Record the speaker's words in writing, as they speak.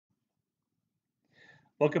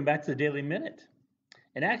Welcome back to the Daily Minute.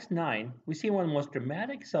 In Acts 9, we see one of the most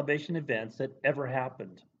dramatic salvation events that ever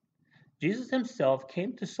happened. Jesus himself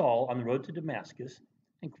came to Saul on the road to Damascus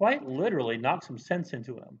and quite literally knocked some sense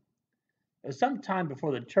into him. It was some time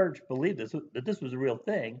before the church believed that this was a real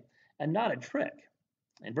thing and not a trick.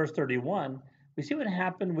 In verse 31, we see what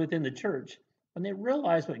happened within the church when they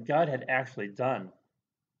realized what God had actually done.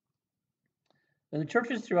 Then the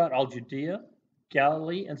churches throughout all Judea,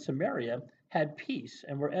 Galilee, and Samaria had peace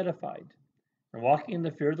and were edified. And walking in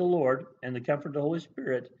the fear of the Lord and the comfort of the Holy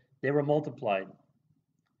Spirit, they were multiplied.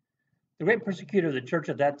 The great persecutor of the church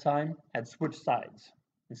at that time had switched sides.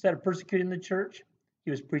 Instead of persecuting the church,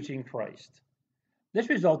 he was preaching Christ. This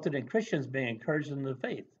resulted in Christians being encouraged in the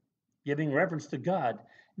faith, giving reverence to God,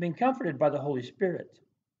 and being comforted by the Holy Spirit.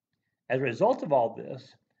 As a result of all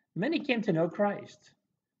this, many came to know Christ.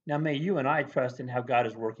 Now may you and I trust in how God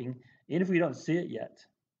is working, even if we don't see it yet.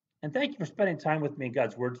 And thank you for spending time with me in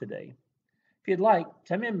God's Word today. If you'd like,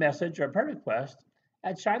 send me a message or a prayer request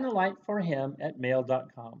at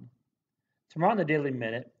shinethelightforhim@mail.com. Tomorrow on the Daily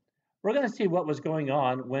Minute, we're going to see what was going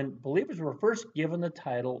on when believers were first given the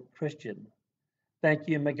title Christian. Thank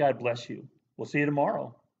you, and may God bless you. We'll see you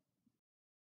tomorrow.